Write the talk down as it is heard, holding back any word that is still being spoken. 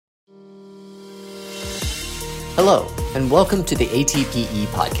Hello, and welcome to the ATPE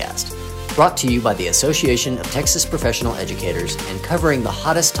podcast, brought to you by the Association of Texas Professional Educators and covering the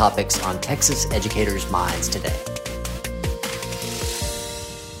hottest topics on Texas educators' minds today.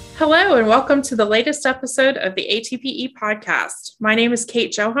 Hello, and welcome to the latest episode of the ATPE podcast. My name is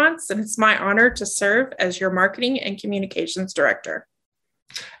Kate Johans, and it's my honor to serve as your Marketing and Communications Director.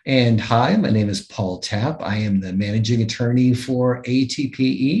 And hi, my name is Paul Tapp. I am the managing attorney for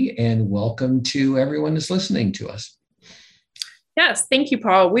ATPE, and welcome to everyone that's listening to us. Yes, thank you,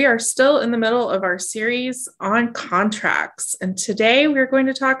 Paul. We are still in the middle of our series on contracts, and today we're going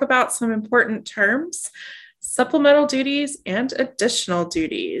to talk about some important terms: supplemental duties and additional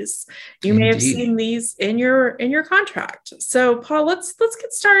duties. You may have seen these in your contract. So, Paul, let's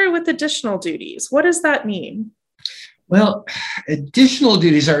get started with additional duties. What does that mean? Well, additional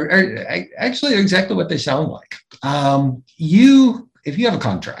duties are actually exactly what they sound like. If you have a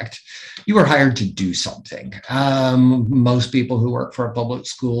contract, you are hired to do something. Most people who work for a public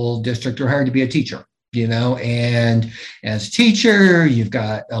school district are hired to be a teacher, and as a teacher, you've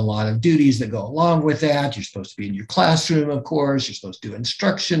got a lot of duties that go along with that. You're supposed to be in your classroom, of course. You're supposed to do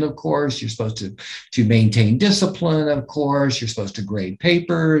instruction, of course. You're supposed to maintain discipline, of course. You're supposed to grade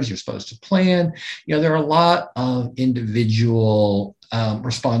papers. You're supposed to plan. There are a lot of individual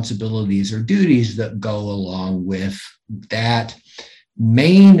responsibilities or duties that go along with that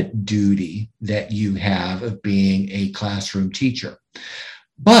main duty that you have of being a classroom teacher.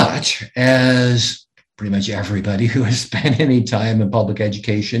 But as pretty much everybody who has spent any time in public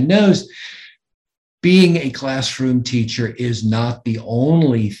education knows, being a classroom teacher is not the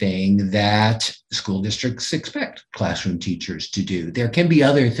only thing that school districts expect classroom teachers to do. There can be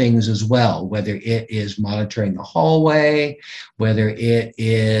other things as well, whether it is monitoring the hallway, whether it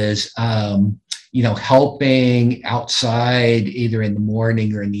is helping outside either in the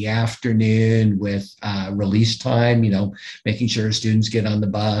morning or in the afternoon with release time, making sure students get on the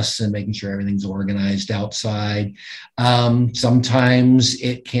bus and making sure everything's organized outside. Sometimes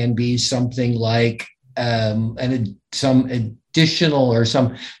it can be something like some additional or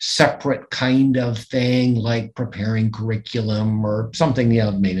some separate kind of thing like preparing curriculum or something,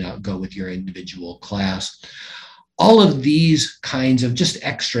 may not go with your individual class. All of these kinds of just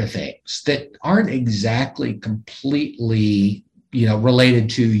extra things that aren't exactly completely, related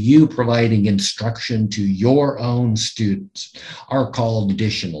to you providing instruction to your own students are called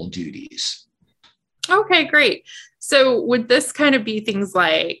additional duties. Okay, great. So would this kind of be things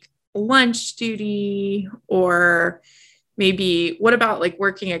like lunch duty, or maybe what about like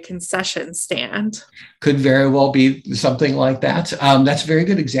working a concession stand? Could very well be something like that. That's a very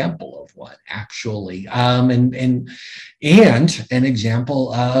good example of one, actually. And an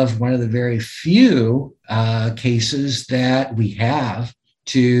example of one of the very few cases that we have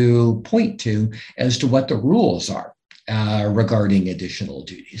to point to as to what the rules are regarding additional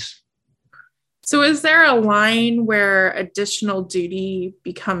duties. So is there a line where additional duty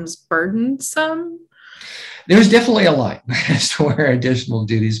becomes burdensome? There's definitely a line as to where additional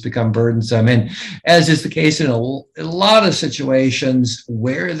duties become burdensome. And as is the case in a lot of situations,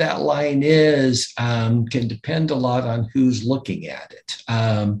 where that line is can depend a lot on who's looking at it.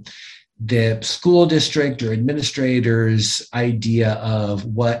 The school district or administrator's idea of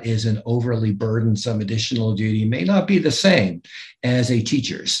what is an overly burdensome additional duty may not be the same as a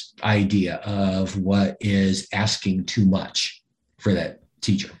teacher's idea of what is asking too much for that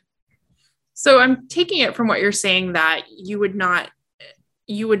teacher. So I'm taking it from what you're saying that you would not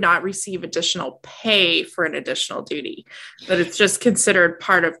receive additional pay for an additional duty, that it's just considered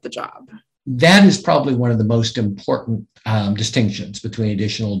part of the job. That is probably one of the most important distinctions between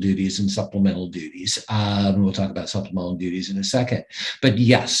additional duties and supplemental duties. We'll talk about supplemental duties in a second. But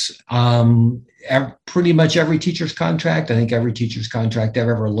yes, pretty much every teacher's contract, I think every teacher's contract I've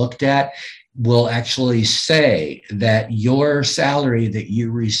ever looked at, will actually say that your salary that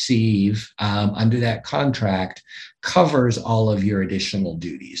you receive under that contract covers all of your additional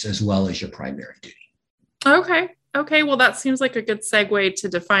duties as well as your primary duty. Okay, well, that seems like a good segue to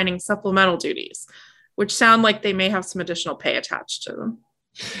defining supplemental duties, which sound like they may have some additional pay attached to them.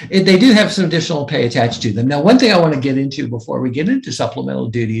 They do have some additional pay attached to them. Now, one thing I want to get into before we get into supplemental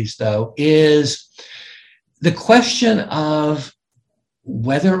duties, though, is the question of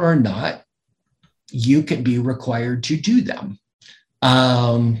whether or not you can be required to do them.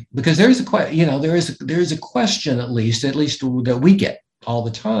 Because there is a question, at least that we get all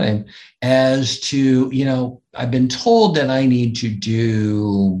the time as to, I've been told that I need to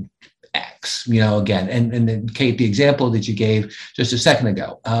do X, again, and then Kate, the example that you gave just a second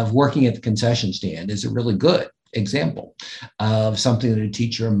ago of working at the concession stand is a really good example of something that a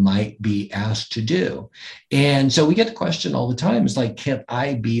teacher might be asked to do. And so we get the question all the time, it's like, can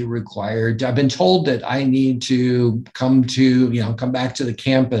I be required? I've been told that I need to come back to the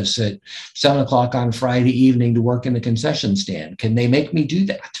campus at 7 o'clock on Friday evening to work in the concession stand. Can they make me do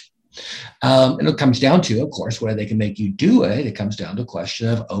that? And it comes down to, of course, whether they can make you do it. It comes down to a question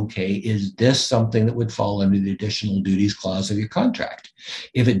of, okay, is this something that would fall under the additional duties clause of your contract?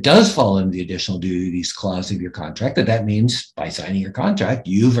 If it does fall under the additional duties clause of your contract, that means by signing your contract,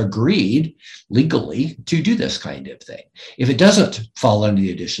 you've agreed legally to do this kind of thing. If it doesn't fall under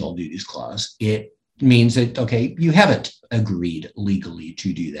the additional duties clause, it means that, okay, you haven't agreed legally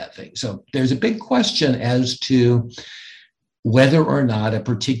to do that thing. So there's a big question as to whether or not a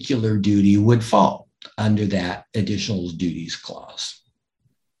particular duty would fall under that additional duties clause.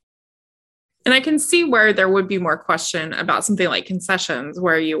 And I can see where there would be more question about something like concessions,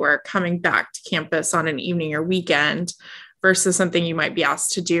 where you were coming back to campus on an evening or weekend versus something you might be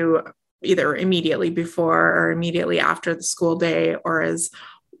asked to do either immediately before or immediately after the school day, or as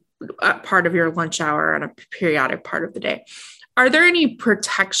a part of your lunch hour on a periodic part of the day. Are there any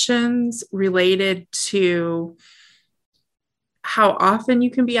protections related to how often you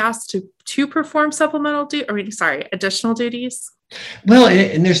can be asked to perform additional duties? Well,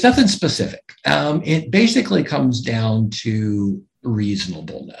 and there's nothing specific. It basically comes down to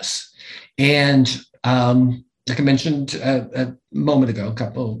reasonableness. And like I mentioned a moment ago, a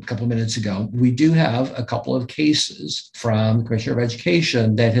couple minutes ago, we do have a couple of cases from the Commissioner of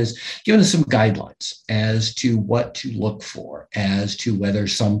Education that has given us some guidelines as to what to look for, as to whether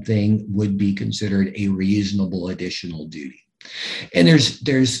something would be considered a reasonable additional duty. And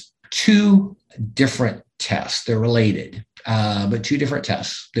there's two different tests. They're related, but two different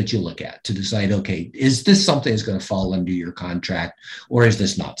tests that you look at to decide, okay, is this something that's going to fall under your contract, or is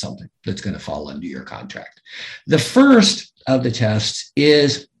this not something that's going to fall under your contract? The first of the tests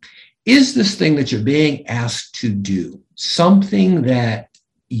is this thing that you're being asked to do something that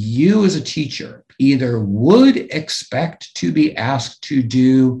you as a teacher either would expect to be asked to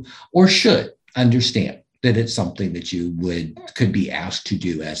do or should understand that it's something that you could be asked to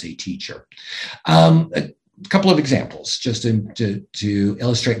do as a teacher. A couple of examples just to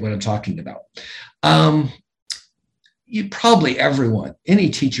illustrate what I'm talking about. Any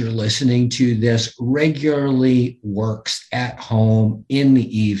teacher listening to this regularly works at home in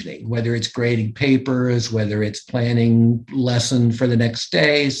the evening, whether it's grading papers, whether it's planning lesson for the next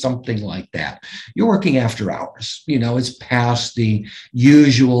day, something like that. You're working after hours. It's past the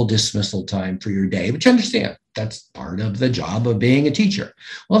usual dismissal time for your day, but you understand that's part of the job of being a teacher.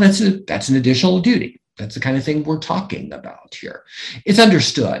 Well, that's an additional duty. That's the kind of thing we're talking about here. It's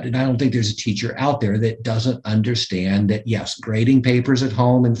understood, and I don't think there's a teacher out there that doesn't understand that, yes, grading papers at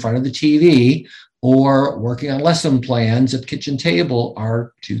home in front of the TV or working on lesson plans at the kitchen table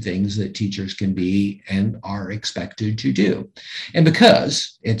are two things that teachers can be and are expected to do. And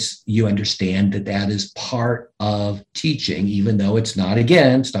because you understand that is part of teaching, even though it's not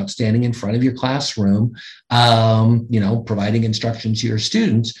standing in front of your classroom, providing instruction to your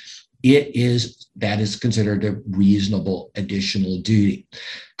students, that is considered a reasonable additional duty.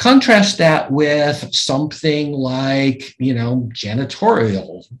 Contrast that with something like,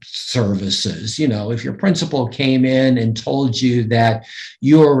 janitorial services. If your principal came in and told you that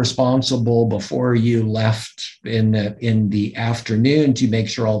you were responsible before you left in the afternoon to make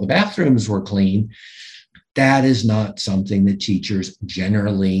sure all the bathrooms were clean, that is not something that teachers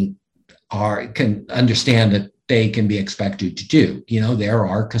generally can understand that they can be expected to do. There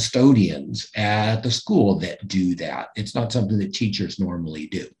are custodians at the school that do that. It's not something that teachers normally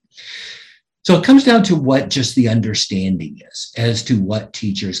do. So it comes down to what just the understanding is as to what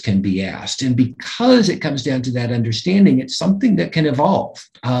teachers can be asked. And because it comes down to that understanding, it's something that can evolve.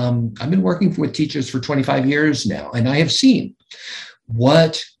 I've been working with teachers for 25 years now, and I have seen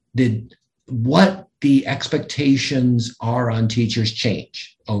what the expectations are on teachers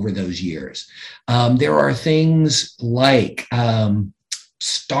change over those years. There are things like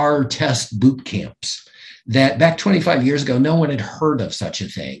STAR test boot camps that back 25 years ago, no one had heard of such a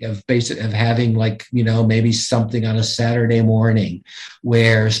thing, of having maybe something on a Saturday morning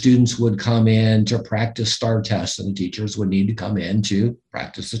where students would come in to practice STAR tests and the teachers would need to come in to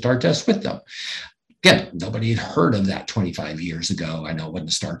practice the STAR test with them. Again, nobody had heard of that 25 years ago. I know it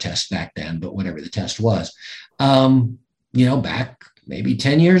wasn't a STAR test back then, but whatever the test was. Back maybe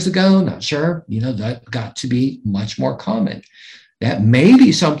 10 years ago, not sure, that got to be much more common. That may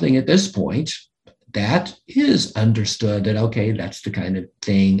be something at this point that is understood that, okay, that's the kind of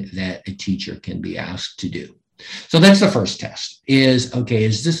thing that a teacher can be asked to do. So that's the first test is, okay,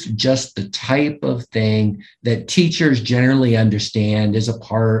 is this just the type of thing that teachers generally understand as a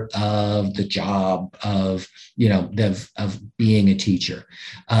part of the job of, of being a teacher?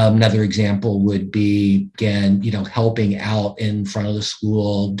 Another example would be, again, helping out in front of the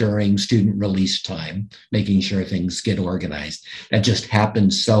school during student release time, making sure things get organized. That just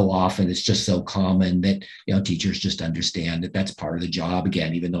happens so often. It's just so common that, teachers just understand that that's part of the job,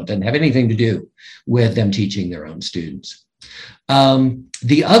 again, even though it doesn't have anything to do with them teaching their own students.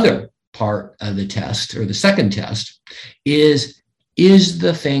 The other part of the test, or the second test, is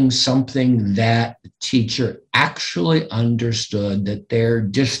the thing something that the teacher actually understood that their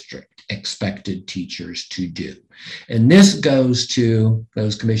district expected teachers to do? And this goes to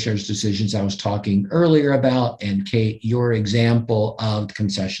those commissioners' decisions I was talking earlier about, and Kate, your example of the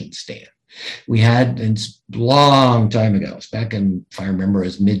concession stand. We had, a long time ago, it's back in, if I remember,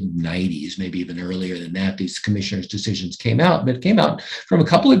 as mid-90s, maybe even earlier than that, these commissioners' decisions came out, but it came out from a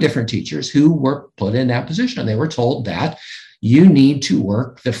couple of different teachers who were put in that position. They were told that you need to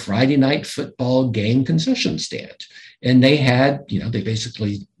work the Friday night football game concession stand. And they had, they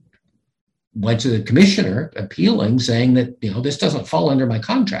basically went to the commissioner appealing, saying that, this doesn't fall under my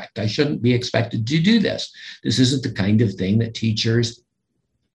contract. I shouldn't be expected to do this. This isn't the kind of thing that teachers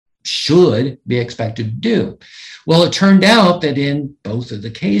should be expected to do. Well, it turned out that in both of the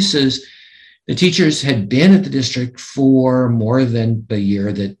cases, the teachers had been at the district for more than the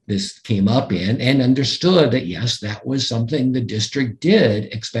year that this came up in, and understood that, yes, that was something the district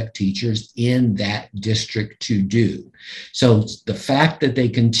did expect teachers in that district to do. So the fact that they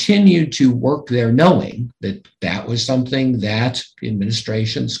continued to work there knowing that that was something that the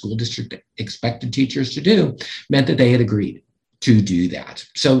administration, school district expected teachers to do, meant that they had agreed to do that.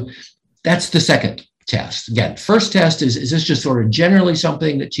 So that's the second test. Again, first test is this just sort of generally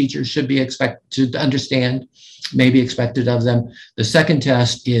something that teachers should be expected to understand, maybe expected of them? The second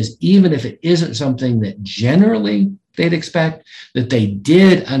test is, even if it isn't something that generally they'd expect, that they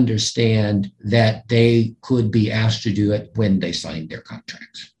did understand that they could be asked to do it when they signed their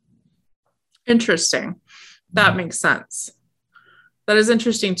contracts. Interesting. That makes sense. That is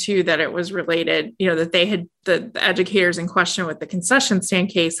interesting too, that it was related, that they had, the educators in question with the concession stand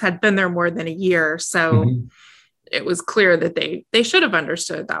case had been there more than a year. So it was clear that they should have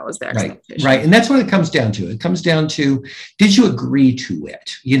understood that was the expectation. Right. And that's what it comes down to. It comes down to, did you agree to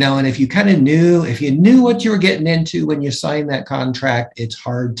it? And if you kind of knew, if you knew what you were getting into when you signed that contract, it's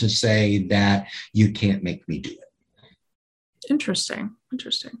hard to say that you can't make me do it. Interesting.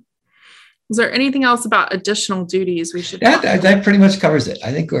 Is there anything else about additional duties we should? That pretty much covers it.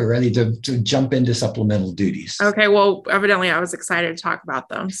 I think we're ready to jump into supplemental duties. Okay. Well, evidently I was excited to talk about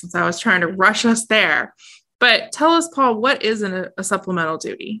them since I was trying to rush us there. But tell us, Paul, what is a supplemental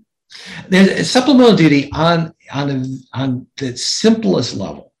duty? There's a supplemental duty on the simplest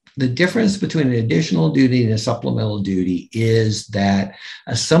level. The difference between an additional duty and a supplemental duty is that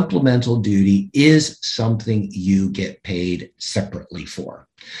a supplemental duty is something you get paid separately for.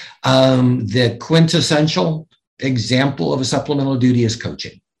 The quintessential example of a supplemental duty is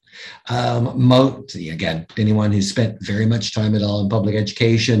coaching. Again, anyone who's spent very much time at all in public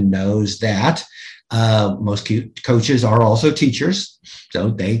education knows that most coaches are also teachers,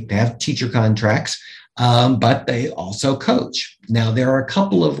 so they have teacher contracts. But they also coach. Now, there are a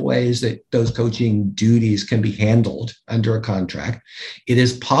couple of ways that those coaching duties can be handled under a contract. It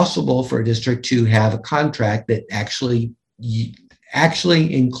is possible for a district to have a contract that actually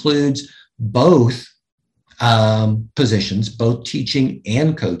includes both positions, both teaching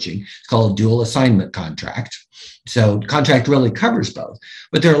and coaching. It's called a dual assignment contract. So contract really covers both.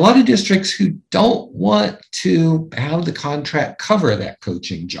 But there are a lot of districts who don't want to have the contract cover that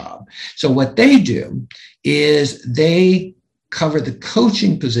coaching job. So what they do is they cover the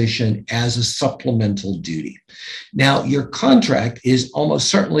coaching position as a supplemental duty. Now, your contract is almost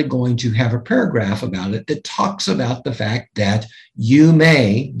certainly going to have a paragraph about it that talks about the fact that you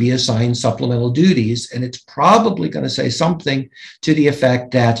may be assigned supplemental duties, and it's probably going to say something to the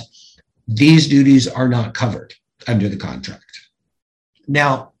effect that these duties are not covered under the contract.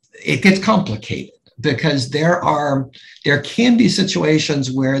 Now, it gets complicated because there can be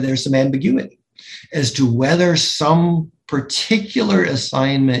situations where there's some ambiguity as to whether some particular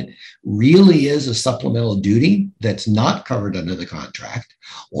assignment really is a supplemental duty that's not covered under the contract,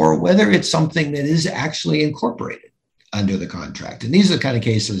 or whether it's something that is actually incorporated under the contract. And these are the kind of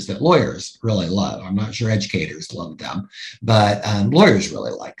cases that lawyers really love. I'm not sure educators love them, but lawyers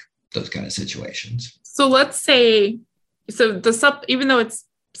really like those kind of situations. So let's say, even though it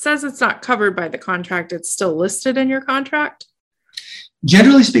says it's not covered by the contract, it's still listed in your contract?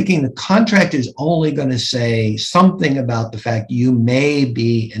 Generally speaking, the contract is only going to say something about the fact you may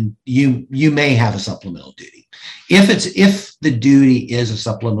be and you may have a supplemental duty. If the duty is a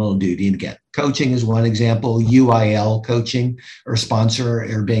supplemental duty, and again, coaching is one example, UIL coaching or sponsor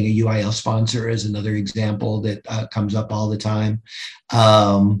or being a UIL sponsor is another example that comes up all the time.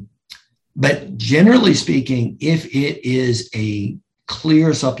 But generally speaking, if it is a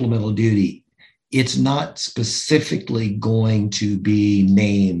clear supplemental duty, it's not specifically going to be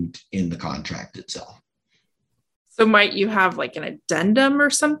named in the contract itself. So might you have like an addendum or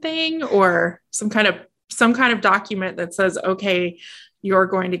something, or some kind of document that says, okay, you're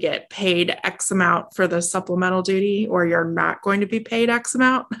going to get paid X amount for the supplemental duty, or you're not going to be paid X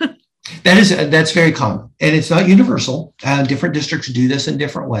amount? That's very common, and it's not universal. Different districts do this in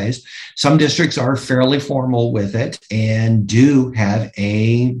different ways. Some districts are fairly formal with it and do have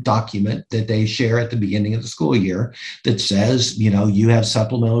a document that they share at the beginning of the school year that says, you have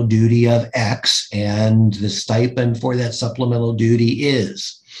supplemental duty of X, and the stipend for that supplemental duty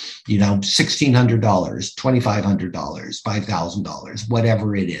is, $1,600, $2,500, $5,000,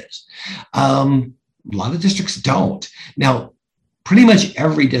 whatever it is. A lot of districts don't. Now, pretty much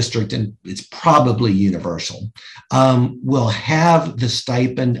every district, and it's probably universal, will have the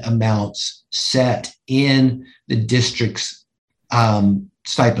stipend amounts set in the district's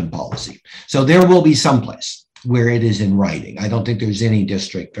stipend policy. So there will be someplace where it is in writing. I don't think there's any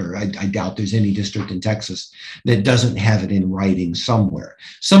district, or I doubt there's any district in Texas that doesn't have it in writing somewhere.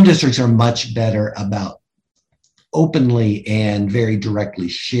 Some districts are much better about openly and very directly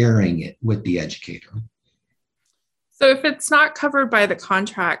sharing it with the educator. So if it's not covered by the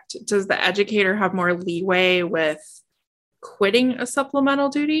contract, does the educator have more leeway with quitting a supplemental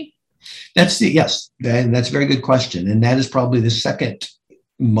duty? Yes, and that's a very good question. And that is probably the second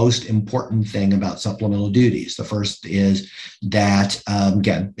most important thing about supplemental duties. The first is that,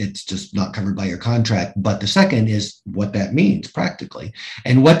 again, it's just not covered by your contract. But the second is what that means practically.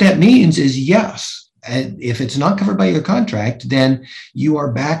 And what that means is, yes, and if it's not covered by your contract, then you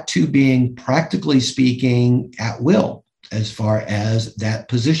are back to being, practically speaking, at will as far as that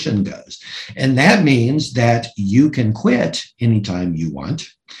position goes. And that means that you can quit anytime you want.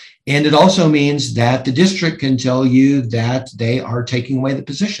 And it also means that the district can tell you that they are taking away the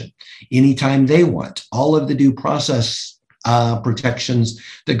position anytime they want. All of the due process protections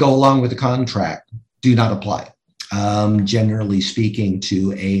that go along with the contract do not apply. Generally speaking,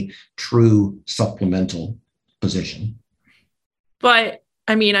 to a true supplemental position. But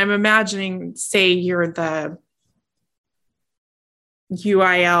I'm imagining, say you're the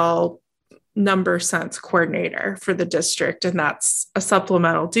UIL number sense coordinator for the district, and that's a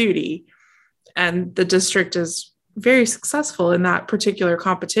supplemental duty, and the district is very successful in that particular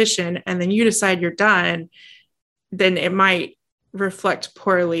competition, and then you decide you're done, then it might reflect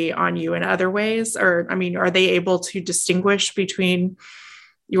poorly on you in other ways? Or, are they able to distinguish between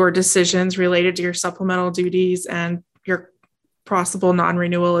your decisions related to your supplemental duties and your possible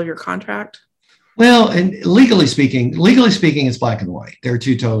non-renewal of your contract? Well, and legally speaking, it's black and white.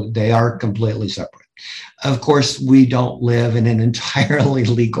 They are completely separate. Of course, we don't live in an entirely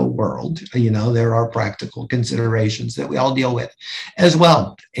legal world. There are practical considerations that we all deal with as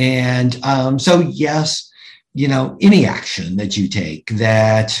well. And so, yes, any action that you take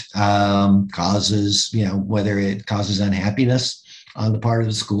that causes, whether it causes unhappiness on the part of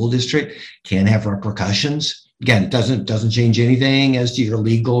the school district, can have repercussions. Again, it doesn't change anything as to your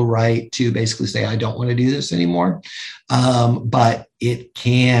legal right to basically say, I don't want to do this anymore. But it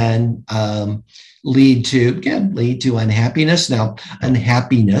can lead to unhappiness. Now,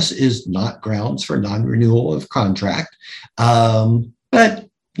 unhappiness is not grounds for non-renewal of contract. But,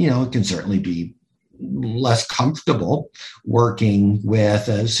 it can certainly be less comfortable working with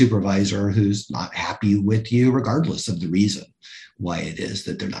a supervisor who's not happy with you, regardless of the reason why it is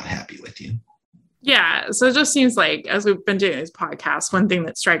that they're not happy with you. Yeah. So it just seems like, as we've been doing this podcast, one thing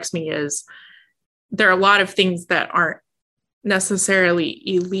that strikes me is there are a lot of things that aren't necessarily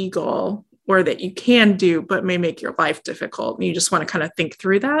illegal or that you can do, but may make your life difficult. And you just want to kind of think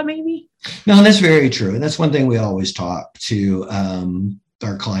through that, maybe? No, that's very true. And that's one thing we always talk to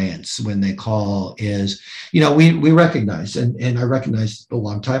our clients when they call is, we recognize, and I recognized a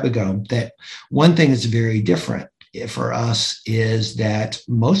long time ago, that one thing that's very different for us is that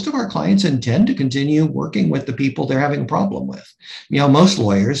most of our clients intend to continue working with the people they're having a problem with. Most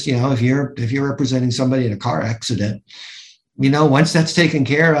lawyers, if you're representing somebody in a car accident, once that's taken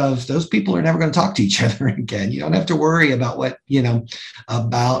care of, those people are never going to talk to each other again. You don't have to worry about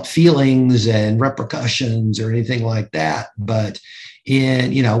about feelings and repercussions or anything like that. But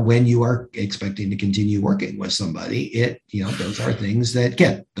And, when you are expecting to continue working with somebody, those are things that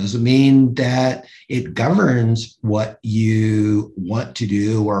doesn't mean that it governs what you want to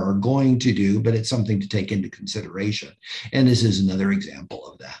do or are going to do, but it's something to take into consideration. And this is another example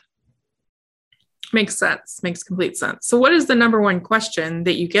of that. Makes sense. Makes complete sense. So what is the number one question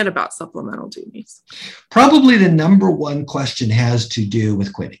that you get about supplemental duties? Probably the number one question has to do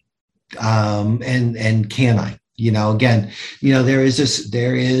with quitting. And can I? There is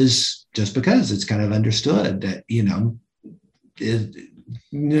just because it's kind of understood that,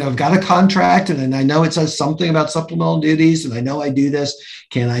 I've got a contract and I know it says something about supplemental duties and I know I do this.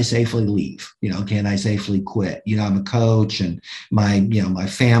 Can I safely leave? Can I safely quit? I'm a coach and my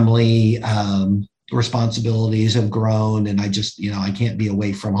family, responsibilities have grown and I just, I can't be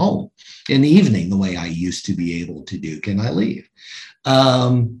away from home in the evening the way I used to be able to do. Can I leave?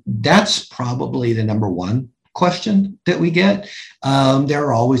 That's probably the number one question that we get. There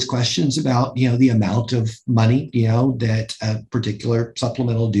are always questions about, the amount of money, that a particular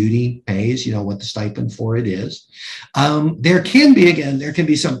supplemental duty pays, what the stipend for it is. There can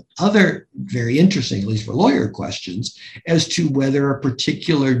be some other very interesting, at least for lawyer questions, as to whether a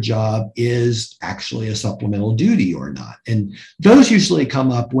particular job is actually a supplemental duty or not. And those usually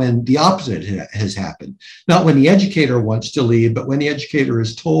come up when the opposite has happened, not when the educator wants to leave, but when the educator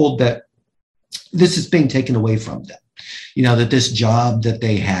is told that this is being taken away from them, that this job that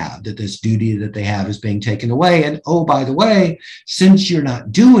they have, that this duty that they have is being taken away. And oh, by the way, since you're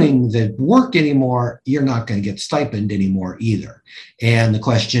not doing the work anymore, you're not going to get stipend anymore either. And the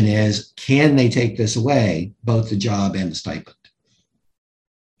question is, can they take this away, both the job and the stipend?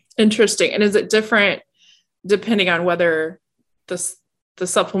 Interesting. And is it different depending on whether the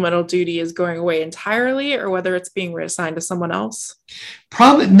supplemental duty is going away entirely or whether it's being reassigned to someone else?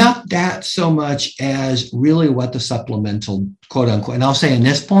 Probably not that so much as really what the supplemental, quote unquote, and I'll say in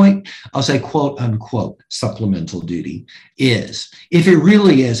this point, I'll say quote unquote supplemental duty is, if it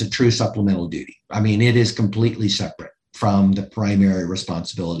really is a true supplemental duty. I mean, it is completely separate from the primary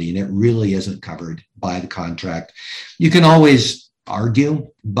responsibility and it really isn't covered by the contract. You can always argue,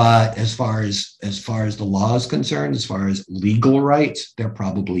 but as far as the law is concerned, as far as legal rights, there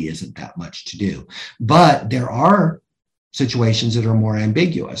probably isn't that much to do. But there are situations that are more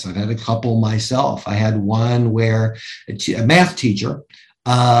ambiguous. I've had a couple myself. I had one where a math teacher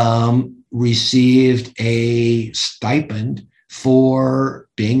received a stipend for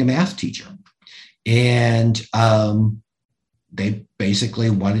being a math teacher, and they basically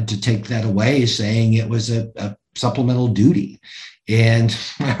wanted to take that away, saying it was a supplemental duty. And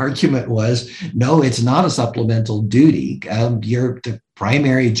my argument was, no, it's not a supplemental duty. The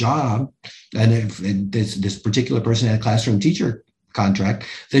primary job, and if this particular person had a classroom teacher contract,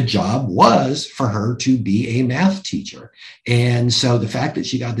 the job was for her to be a math teacher. And so the fact that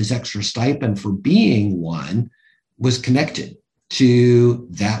she got this extra stipend for being one was connected to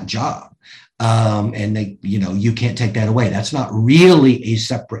that job. And you can't take that away. That's not really a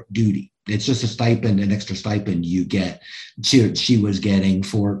separate duty. It's just a stipend, an extra stipend you get. She was getting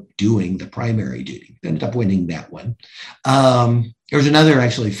for doing the primary duty. Ended up winning that one. There's another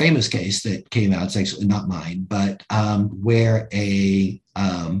actually famous case that came out. It's actually not mine, but where a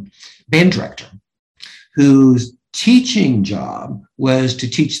band director whose teaching job was to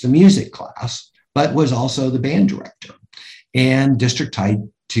teach the music class, but was also the band director. And district tried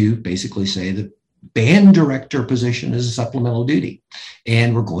to basically say that band director position is a supplemental duty,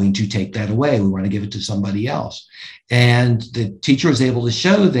 and we're going to take that away. We want to give it to somebody else. And the teacher was able to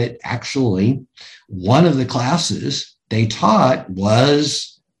show that actually one of the classes they taught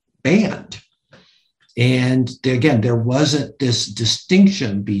was band. And again, there wasn't this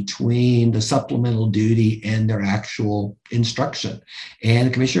distinction between the supplemental duty and their actual instruction. And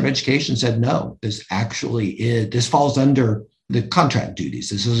the Commissioner of Education said, no, this falls under the contract duties.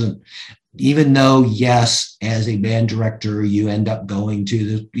 This isn't, even though, yes, as a band director, you end up going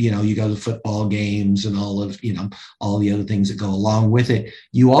to you go to football games and all the other things that go along with it.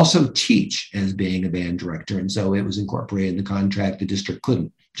 You also teach as being a band director. And so it was incorporated in the contract. The district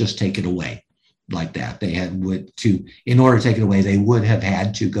couldn't just take it away like that. They in order to take it away, they would have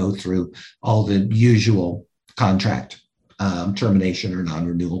had to go through all the usual contract termination or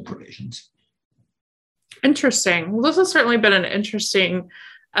non-renewal provisions. Interesting. Well, this has certainly been an interesting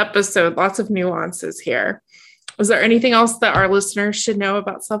episode. Lots of nuances here. Is there anything else that our listeners should know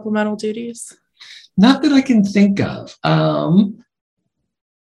about supplemental duties? Not that I can think of.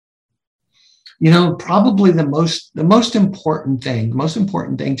 Probably the most important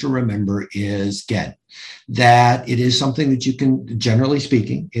thing to remember is, again, that it is something that you can, generally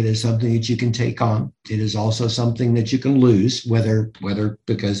speaking, it is something that you can take on. It is also something that you can lose, whether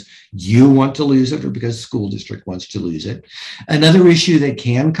because you want to lose it or because the school district wants to lose it. Another issue that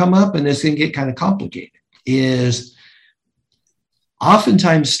can come up, and this can get kind of complicated, is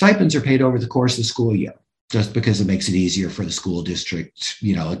oftentimes stipends are paid over the course of the school year, just because it makes it easier for the school district,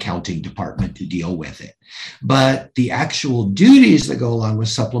 accounting department to deal with it. But the actual duties that go along with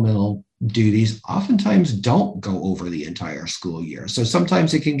supplemental duties oftentimes don't go over the entire school year. So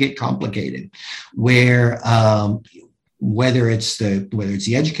sometimes it can get complicated where whether it's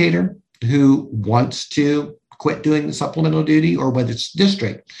the educator who wants to quit doing the supplemental duty, or whether it's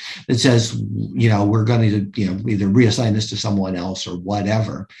district that says, we're going to, either reassign this to someone else or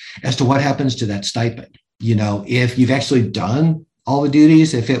whatever, as to what happens to that stipend. If you've actually done all the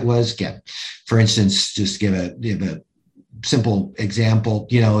duties, if it was, for instance, just give a simple example,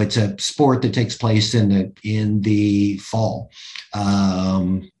 it's a sport that takes place in the fall,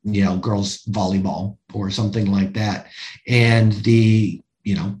 girls volleyball or something like that. And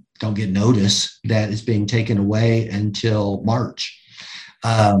don't get notice that it's being taken away until March.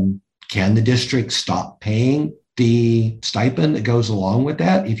 Can the district stop paying the stipend that goes along with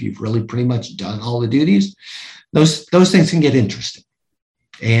that if you've really pretty much done all the duties? Those things can get interesting.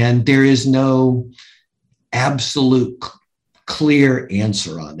 And there is no absolute clear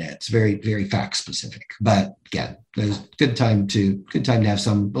answer on that. It's very, very fact specific. But again, there's good time to have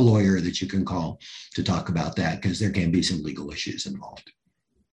a lawyer that you can call to talk about that, because there can be some legal issues involved.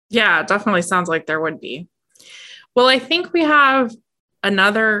 Yeah, it definitely sounds like there would be. Well, I think we have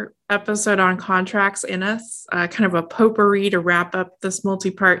another episode on contracts in us, kind of a potpourri to wrap up this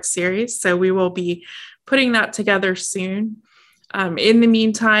multi-part series. So we will be putting that together soon. In the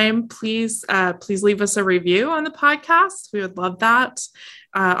meantime, please leave us a review on the podcast. We would love that.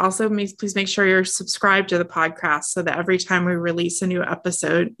 Also, please make sure you're subscribed to the podcast so that every time we release a new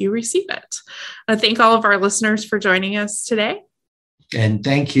episode, you receive it. I thank all of our listeners for joining us today. And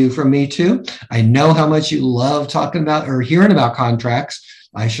thank you from me too. I know how much you love talking about or hearing about contracts.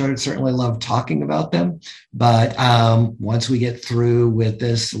 I certainly love talking about them. But once we get through with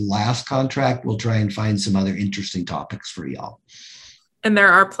this last contract, we'll try and find some other interesting topics for y'all. And there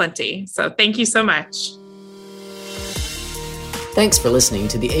are plenty. So thank you so much. Thanks for listening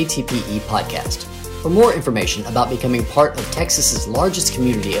to the ATPE podcast. For more information about becoming part of Texas's largest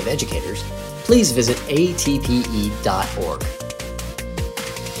community of educators, please visit atpe.org.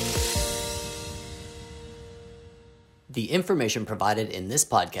 The information provided in this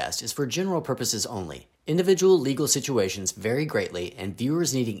podcast is for general purposes only. Individual legal situations vary greatly, and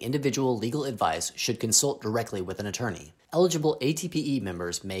viewers needing individual legal advice should consult directly with an attorney. Eligible ATPE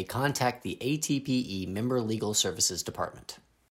members may contact the ATPE Member Legal Services Department.